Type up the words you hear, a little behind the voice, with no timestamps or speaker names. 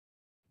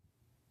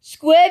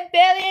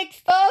Squidbillies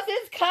Exposed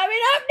is coming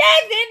up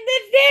next in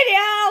this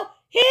video.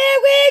 Here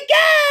we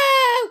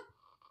go.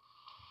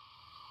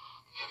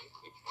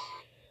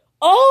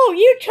 Oh,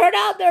 you turned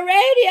out the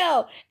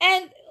radio,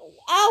 and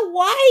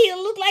why you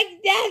look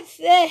like that's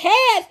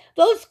has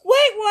those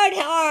Squidward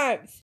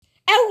arms,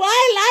 and why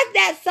I like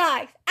that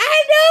socks.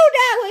 I know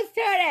that was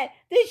turning.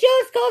 The show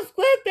is called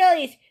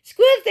Squidbillies.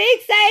 Squid's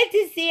excited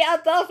to see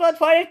Adolfo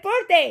 20th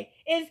birthday.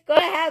 It's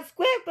gonna have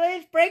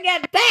Squidbillies bring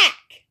it back.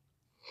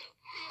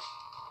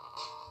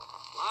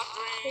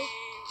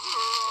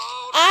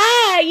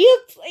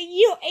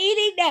 You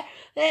eating the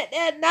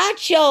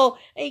nacho.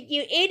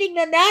 You eating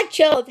the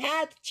nachos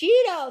have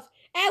Cheetos.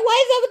 And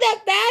why some of the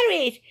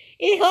batteries?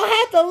 You don't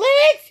have the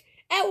lyrics?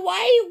 And why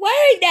are you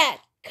wearing that?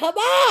 Come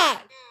on.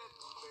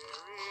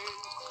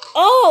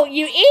 Oh,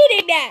 you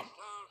eating that?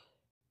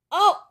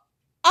 Oh,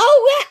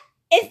 what?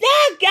 Is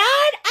that a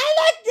gun? I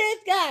like this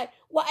gun.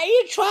 Why are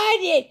you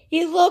trying it?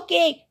 He's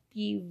looking.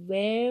 Be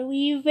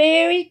very,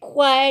 very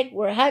quiet.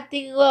 We're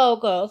hunting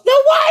logos. So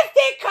why is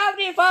it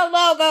coming from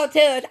Logo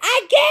Tunes?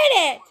 I get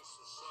it.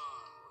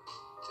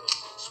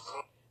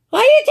 Why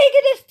are you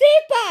taking the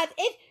steamboat?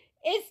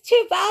 It's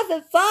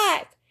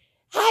 2005.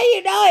 How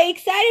you know?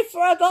 Excited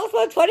for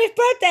Adolfo's 20th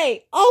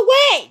birthday. Oh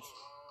wait.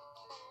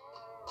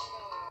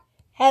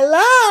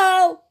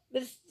 Hello,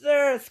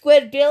 Mr.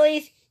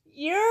 Squidbillies.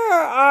 You're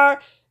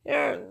our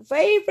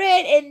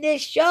favorite in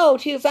this show,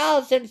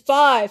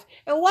 2005.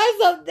 And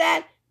what's up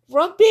that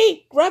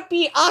grumpy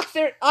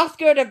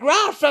Oscar the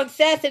Grouch from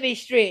Sesame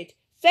Street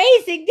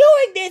facing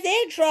doing this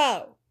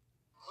intro?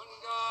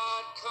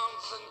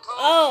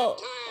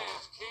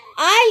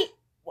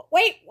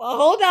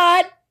 Hold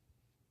on.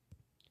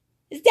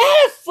 Is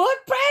that a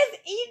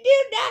footprint? You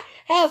do not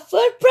have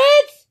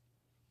footprints?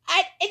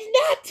 It's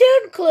not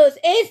Toon Clues.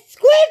 It's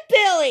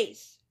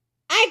Squidbillies.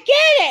 I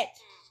get it.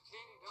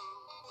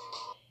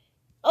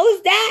 Oh,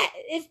 is that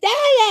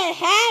a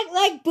hat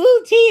like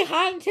Booty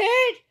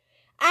Hunter?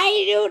 I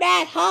knew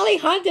that Holly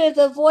Hunter is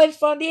a voice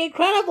from The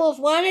Incredibles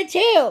 1 and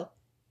 2.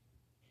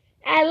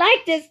 I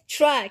like this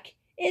truck.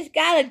 It's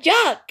got a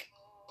junk.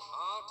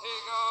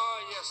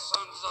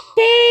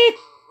 Beep.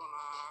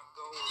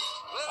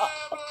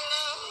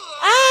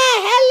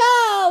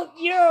 Hello,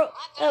 your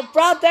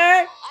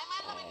brother.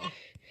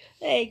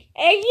 And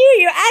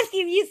you're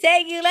asking, you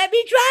saying you let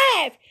me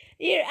drive.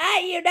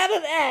 You're none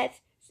of that.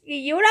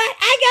 You're not.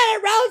 I gotta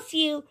roast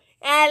you.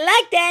 I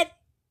like that.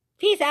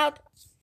 Peace out.